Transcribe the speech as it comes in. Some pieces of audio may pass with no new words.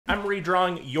I'm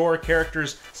redrawing your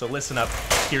characters, so listen up,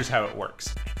 here's how it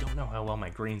works. I don't know how well my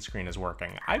green screen is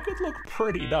working. I could look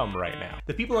pretty dumb right now.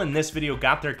 The people in this video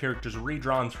got their characters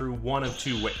redrawn through one of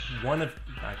two ways.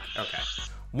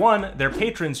 One, they're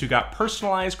patrons who got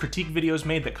personalized critique videos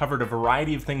made that covered a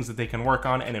variety of things that they can work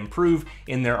on and improve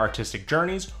in their artistic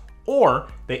journeys, or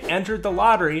they entered the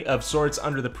lottery of sorts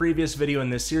under the previous video in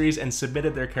this series and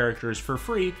submitted their characters for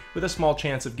free with a small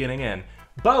chance of getting in.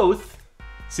 Both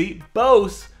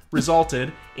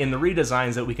resulted in the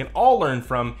redesigns that we can all learn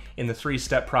from in the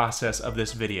 3-step process of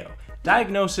this video: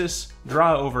 diagnosis,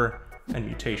 drawover, and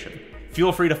mutation.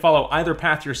 Feel free to follow either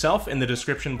path yourself in the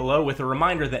description below, with a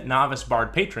reminder that Novice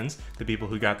Bard patrons, the people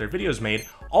who got their videos made,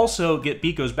 also get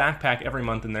Biko's backpack every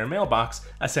month in their mailbox,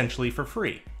 essentially for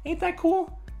free. Ain't that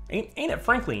cool? Ain't it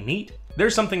frankly neat?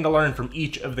 There's something to learn from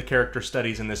each of the character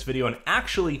studies in this video, and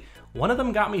actually, one of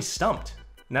them got me stumped.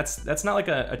 And that's not like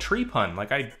a tree pun,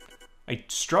 like I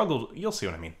struggled, you'll see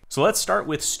what I mean. So let's start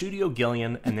with Studio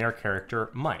Gillian and their character,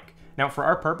 Mike. Now, for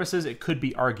our purposes, it could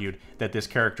be argued that this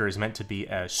character is meant to be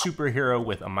a superhero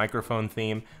with a microphone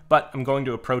theme, but I'm going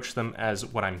to approach them as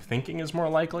what I'm thinking is more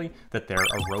likely, that they're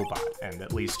a robot, and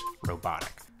at least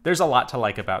robotic. There's a lot to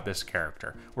like about this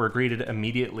character. We're greeted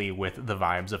immediately with the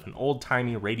vibes of an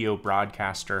old-timey radio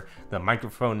broadcaster. The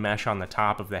microphone mesh on the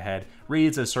top of the head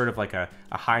reads as sort of like a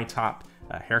high-top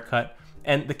haircut.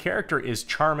 And the character is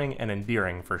charming and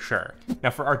endearing for sure.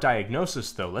 Now for our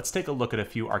diagnosis though, let's take a look at a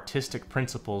few artistic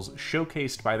principles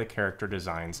showcased by the character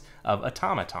designs of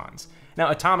automatons. Now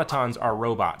automatons are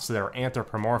robots that are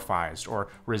anthropomorphized or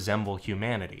resemble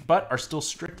humanity, but are still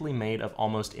strictly made of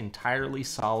almost entirely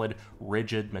solid,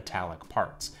 rigid metallic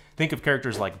parts. Think of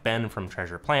characters like Ben from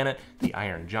Treasure Planet, the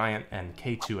Iron Giant, and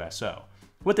K2SO.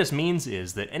 What this means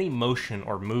is that any motion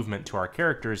or movement to our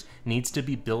characters needs to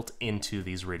be built into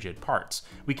these rigid parts.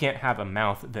 We can't have a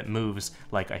mouth that moves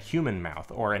like a human mouth,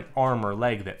 or an arm or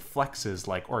leg that flexes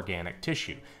like organic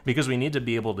tissue, because we need to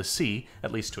be able to see,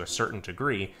 at least to a certain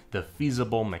degree, the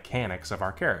feasible mechanics of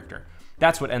our character.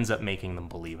 That's what ends up making them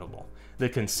believable. The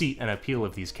conceit and appeal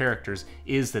of these characters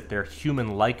is that their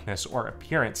human likeness or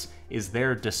appearance is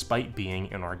there despite being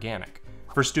inorganic.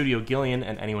 For Studio Gillian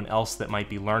and anyone else that might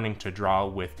be learning to draw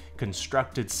with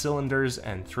constructed cylinders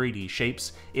and 3D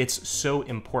shapes, it's so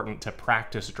important to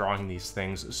practice drawing these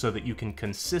things so that you can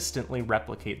consistently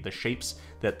replicate the shapes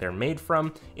that they're made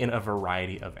from in a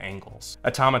variety of angles.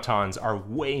 Automatons are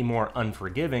way more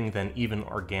unforgiving than even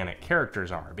organic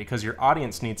characters are, because your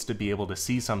audience needs to be able to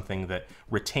see something that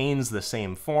retains the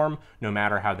same form no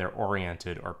matter how they're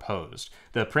oriented or posed.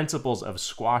 The principles of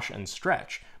squash and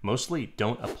stretch mostly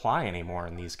don't apply anymore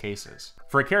in these cases.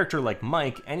 For a character like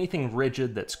Mike, anything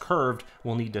rigid that's curved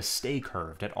will need to stay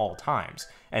curved at all times,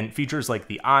 and features like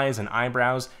the eyes and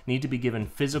eyebrows need to be given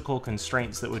physical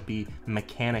constraints that would be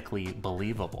mechanically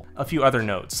believable. A few other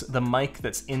notes: the mic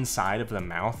that's inside of the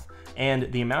mouth,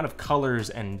 and the amount of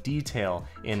colors and detail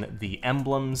in the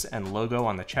emblems and logo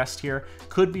on the chest here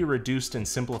could be reduced and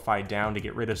simplified down to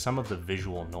get rid of some of the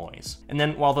visual noise. And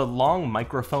then while the long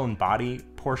microphone body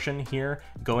portion here,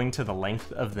 going to the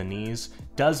length of the knees,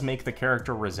 does make the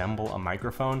character resemble a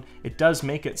microphone, it does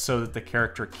make it so that the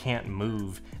character can't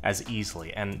move as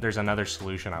easily, and there's another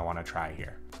solution I want to try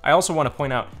here. I also want to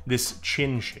point out this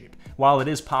chin shape. While it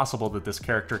is possible that this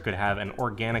character could have an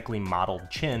organically modeled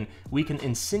chin, we can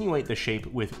insinuate the shape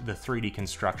with the 3D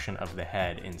construction of the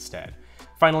head instead.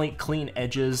 Finally, clean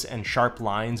edges and sharp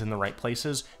lines in the right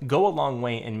places go a long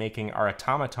way in making our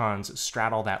automatons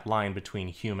straddle that line between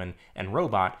human and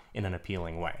robot in an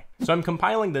appealing way. So I'm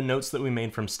compiling the notes that we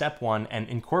made from step 1 and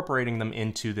incorporating them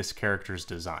into this character's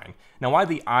design. Now, while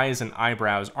the eyes and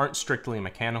eyebrows aren't strictly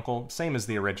mechanical, same as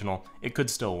the original, it could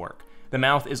still work. The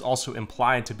mouth is also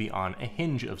implied to be on a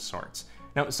hinge of sorts.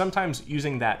 Now, sometimes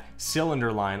using that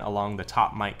cylinder line along the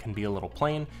top mic can be a little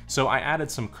plain, so I added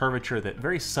some curvature that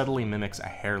very subtly mimics a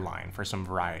hairline for some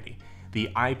variety. The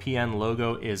IPN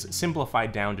logo is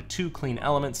simplified down to 2 clean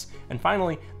elements, and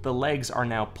finally, the legs are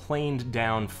now planed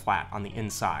down flat on the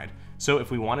inside. So if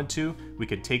we wanted to, we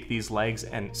could take these legs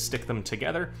and stick them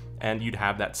together, and you'd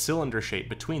have that cylinder shape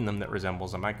between them that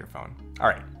resembles a microphone.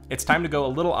 Alright, it's time to go a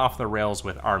little off the rails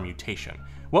with our mutation.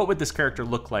 What would this character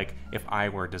look like if I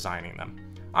were designing them?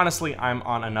 Honestly, I'm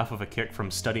on enough of a kick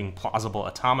from studying plausible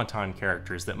automaton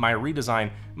characters that my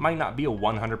redesign might not be a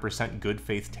 100% good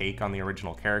faith take on the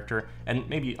original character, and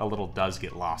maybe a little does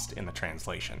get lost in the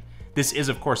translation. This is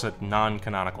of course a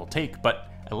non-canonical take,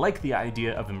 but I like the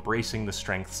idea of embracing the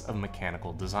strengths of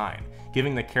mechanical design,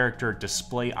 giving the character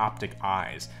display optic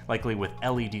eyes, likely with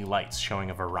LED lights showing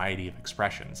a variety of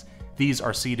expressions. These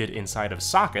are seated inside of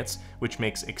sockets, which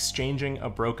makes exchanging a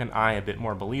broken eye a bit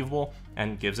more believable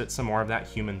and gives it some more of that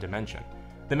human dimension.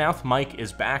 The mouth mic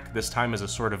is back, this time as a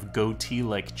sort of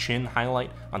goatee-like chin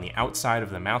highlight on the outside of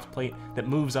the mouth plate that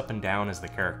moves up and down as the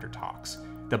character talks.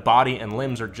 The body and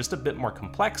limbs are just a bit more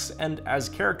complex, and as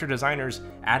character designers,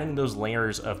 adding those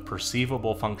layers of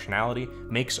perceivable functionality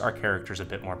makes our characters a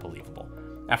bit more believable.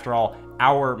 After all,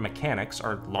 our mechanics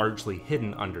are largely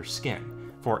hidden under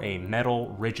skin. For a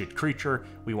metal, rigid creature,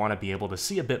 we want to be able to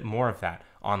see a bit more of that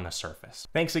on the surface.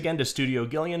 Thanks again to Studio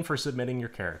Gillian for submitting your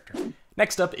character.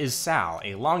 Next up is Sal,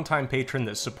 a longtime patron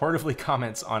that supportively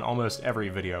comments on almost every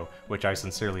video, which I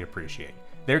sincerely appreciate.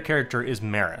 Their character is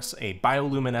Maris, a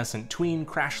bioluminescent tween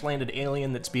crash-landed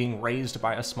alien that's being raised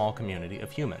by a small community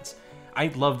of humans. I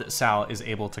love that Sal is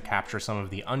able to capture some of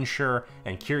the unsure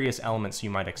and curious elements you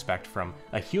might expect from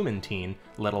a human teen,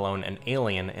 let alone an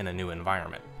alien in a new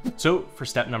environment. So for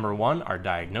step number 1, our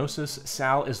diagnosis,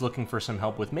 Sal is looking for some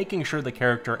help with making sure the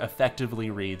character effectively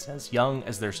reads as young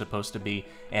as they're supposed to be,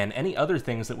 and any other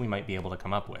things that we might be able to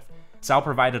come up with. Sal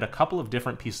provided a couple of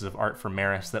different pieces of art for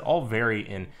Maris that all vary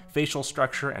in facial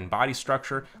structure and body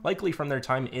structure, likely from their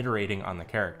time iterating on the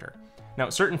character. Now,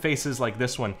 certain faces like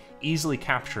this one easily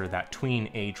capture that tween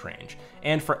age range,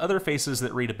 and for other faces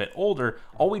that read a bit older,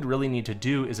 all we'd really need to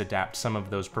do is adapt some of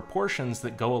those proportions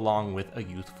that go along with a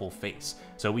youthful face.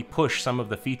 So we push some of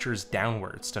the features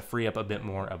downwards to free up a bit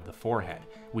more of the forehead.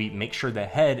 We make sure the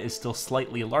head is still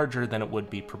slightly larger than it would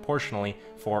be proportionally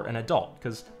for an adult,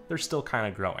 because they're still kind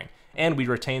of growing. And we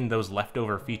retain those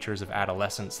leftover features of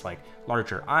adolescence like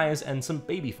larger eyes and some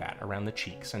baby fat around the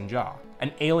cheeks and jaw.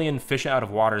 An alien fish out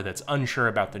of water that's unsure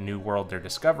about the new world they're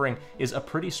discovering is a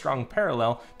pretty strong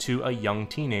parallel to a young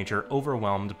teenager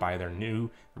overwhelmed by their new,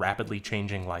 rapidly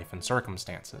changing life and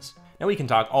circumstances. Now we can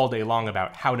talk all day long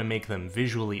about how to make them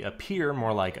visually appear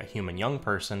more like a human young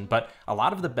person, but a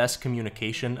lot of the best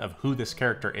communication of who this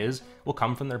character is will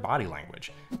come from their body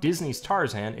language. Disney's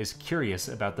Tarzan is curious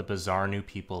about the bizarre new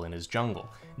people in his jungle.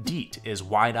 Deet is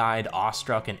wide-eyed,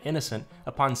 awestruck, and innocent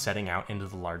upon setting out into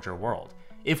the larger world.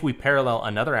 If we parallel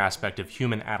another aspect of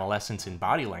human adolescence in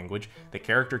body language, the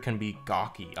character can be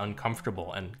gawky,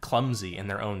 uncomfortable, and clumsy in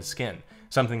their own skin,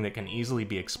 something that can easily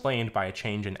be explained by a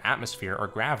change in atmosphere or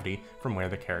gravity from where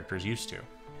the character is used to.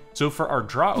 So for our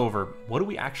drawover, what do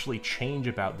we actually change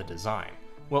about the design?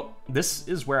 Well, this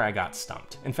is where I got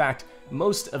stumped. In fact,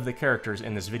 most of the characters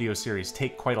in this video series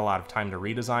take quite a lot of time to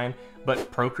redesign,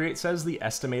 but Procreate says the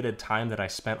estimated time that I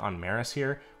spent on Maris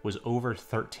here was over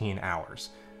 13 hours.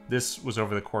 This was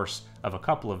over the course of a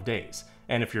couple of days,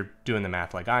 and if you're doing the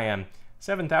math like I am,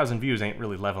 7,000 views ain't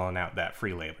really leveling out that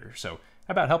free labor, so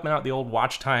how about helping out the old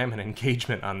watch time and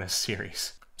engagement on this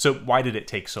series? So why did it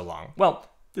take so long? Well,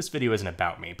 this video isn't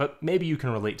about me, but maybe you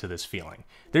can relate to this feeling.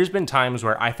 There's been times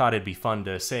where I thought it'd be fun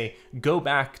to, say, go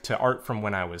back to art from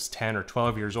when I was 10 or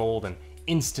 12 years old and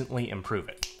instantly improve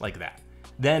it, like that.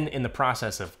 Then, in the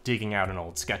process of digging out an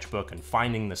old sketchbook and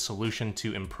finding the solution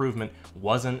to improvement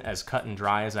wasn't as cut and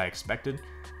dry as I expected,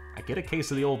 I get a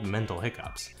case of the old mental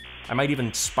hiccups. I might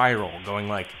even spiral, going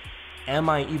like, am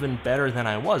I even better than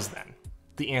I was then?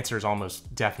 The answer is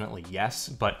almost definitely yes,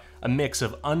 but a mix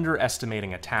of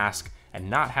underestimating a task and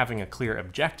not having a clear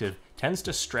objective tends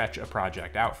to stretch a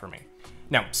project out for me.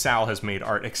 Now, Sal has made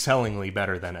art excellingly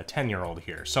better than a 10-year-old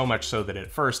here, so much so that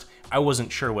at first, I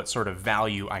wasn't sure what sort of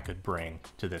value I could bring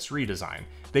to this redesign.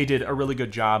 They did a really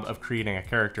good job of creating a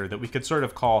character that we could sort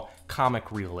of call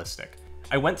comic realistic.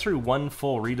 I went through one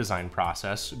full redesign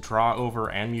process,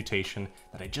 drawover and mutation,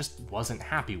 that I just wasn't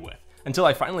happy with, until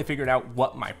I finally figured out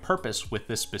what my purpose with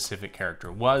this specific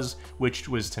character was, which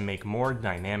was to make more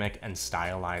dynamic and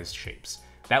stylized shapes.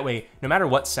 That way, no matter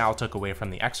what Sal took away from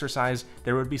the exercise,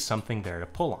 there would be something there to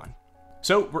pull on.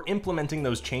 So we're implementing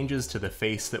those changes to the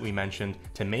face that we mentioned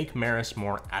to make Maris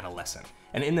more adolescent.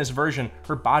 And in this version,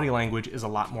 her body language is a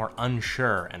lot more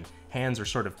unsure and hands are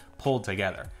sort of pulled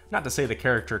together. Not to say the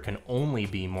character can only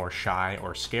be more shy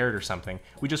or scared or something,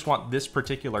 we just want this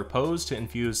particular pose to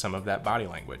infuse some of that body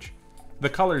language. The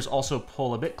colors also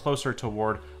pull a bit closer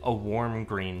toward a warm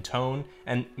green tone,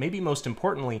 and maybe most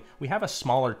importantly, we have a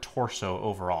smaller torso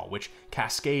overall, which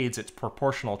cascades its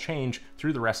proportional change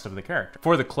through the rest of the character.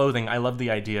 For the clothing, I love the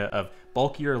idea of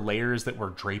bulkier layers that were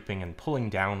draping and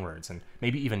pulling downwards, and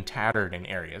maybe even tattered in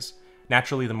areas.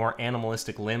 Naturally, the more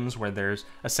animalistic limbs, where there's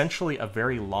essentially a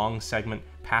very long segment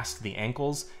past the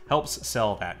ankles, helps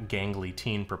sell that gangly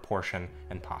teen proportion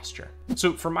and posture.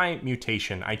 So for my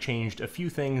mutation, I changed a few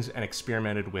things and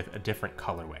experimented with a different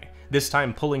colorway, this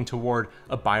time pulling toward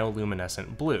a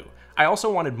bioluminescent blue. I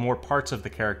also wanted more parts of the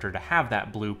character to have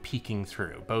that blue peeking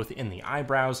through, both in the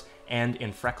eyebrows and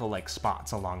in freckle-like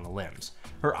spots along the limbs.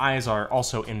 Her eyes are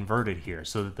also inverted here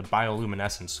so that the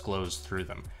bioluminescence glows through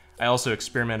them. I also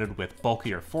experimented with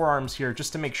bulkier forearms here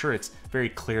just to make sure it's very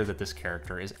clear that this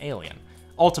character is alien.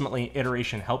 Ultimately,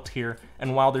 iteration helped here,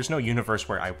 and while there's no universe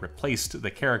where I replaced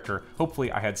the character,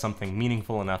 hopefully I had something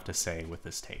meaningful enough to say with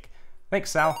this take.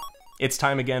 Thanks, Sal. It's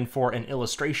time again for an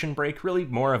illustration break, really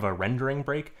more of a rendering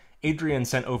break. Adrian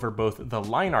sent over both the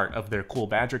line art of their cool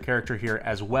badger character here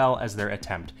as well as their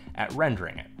attempt at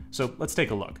rendering it. So let's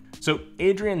take a look. So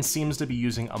Adrian seems to be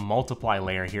using a multiply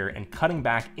layer here and cutting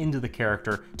back into the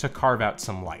character to carve out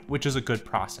some light, which is a good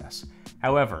process.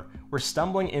 However, we're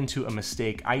stumbling into a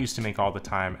mistake I used to make all the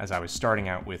time as I was starting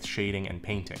out with shading and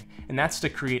painting, and that's to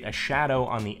create a shadow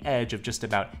on the edge of just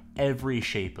about every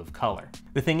shape of color.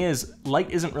 The thing is,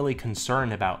 light isn't really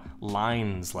concerned about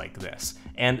lines like this,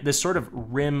 and this sort of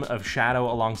rim of shadow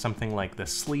along something like the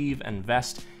sleeve and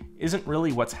vest isn't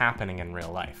really what's happening in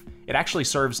real life. It actually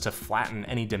serves to flatten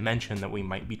any dimension that we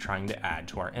might be trying to add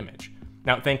to our image.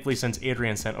 Now, thankfully, since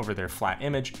Adrian sent over their flat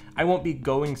image, I won't be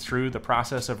going through the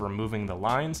process of removing the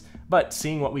lines, but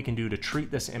seeing what we can do to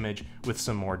treat this image with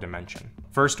some more dimension.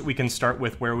 First, we can start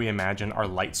with where we imagine our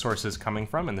light source is coming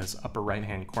from in this upper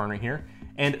right-hand corner here,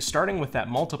 and starting with that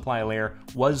multiply layer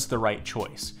was the right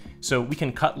choice. So we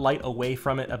can cut light away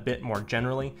from it a bit more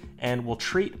generally, and we'll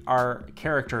treat our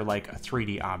character like a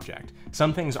 3D object.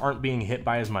 Some things aren't being hit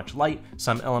by as much light,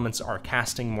 some elements are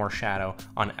casting more shadow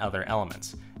on other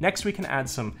elements. Next, we can add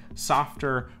some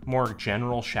softer, more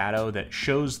general shadow that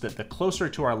shows that the closer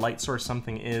to our light source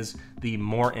something is, the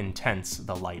more intense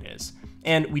the light is.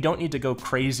 And we don't need to go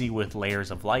crazy with layers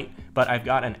of light, but I've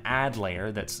got an add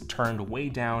layer that's turned way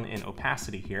down in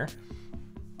opacity here.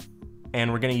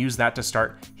 And we're going to use that to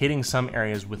start hitting some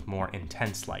areas with more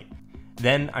intense light.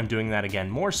 Then I'm doing that again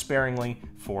more sparingly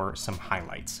for some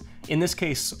highlights. In this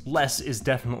case, less is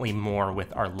definitely more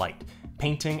with our light.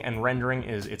 Painting and rendering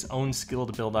is its own skill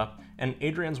to build up, and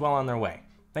Adrian's well on their way.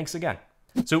 Thanks again.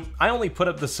 So I only put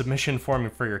up the submission form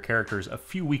for your characters a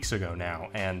few weeks ago now,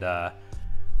 and a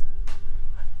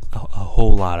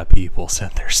whole lot of people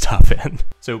sent their stuff in.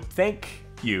 So thank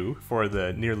you for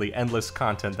the nearly endless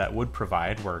content that would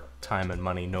provide were time and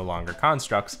money no longer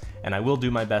constructs, and I will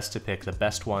do my best to pick the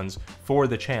best ones for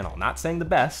the channel. Not saying the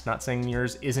best, not saying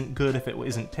yours isn't good if it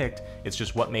isn't picked, it's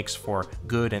just what makes for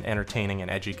good and entertaining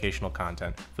and educational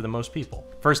content for the most people.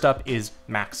 First up is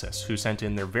Maxis, who sent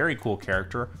in their very cool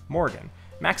character, Morgan.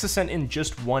 Maxis sent in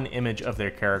just one image of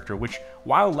their character, which,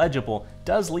 while legible,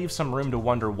 does leave some room to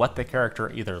wonder what the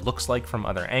character either looks like from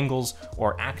other angles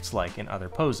or acts like in other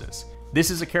poses. This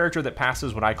is a character that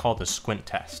passes what I call the squint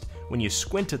test. When you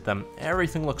squint at them,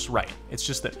 everything looks right. It's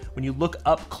just that when you look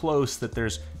up close that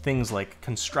there's things like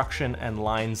construction and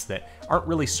lines that aren't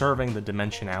really serving the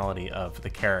dimensionality of the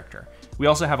character. We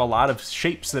also have a lot of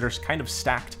shapes that are kind of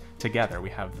stacked together. We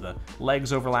have the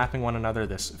legs overlapping one another,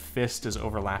 this fist is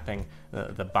overlapping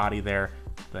the body there,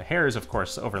 the hair is of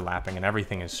course overlapping, and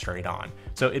everything is straight on.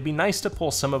 So it'd be nice to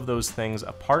pull some of those things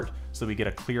apart so we get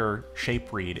a clearer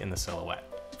shape read in the silhouette.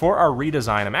 For our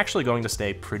redesign, I'm actually going to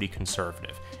stay pretty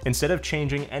conservative. Instead of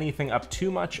changing anything up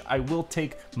too much, I will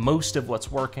take most of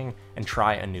what's working and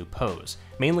try a new pose,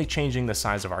 mainly changing the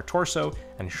size of our torso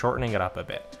and shortening it up a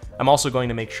bit. I'm also going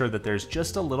to make sure that there's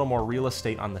just a little more real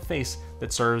estate on the face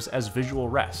that serves as visual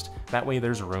rest. That way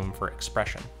there's room for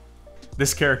expression.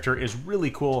 This character is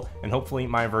really cool, and hopefully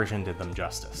my version did them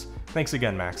justice. Thanks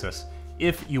again, Maxis.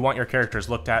 If you want your characters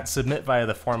looked at, submit via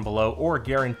the form below or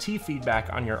guarantee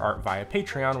feedback on your art via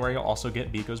Patreon, where you'll also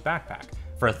get Biko's backpack.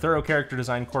 For a thorough character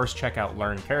design course, check out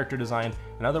Learn Character Design,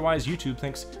 and otherwise YouTube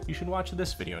thinks you should watch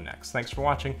this video next. Thanks for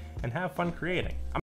watching, and have fun creating.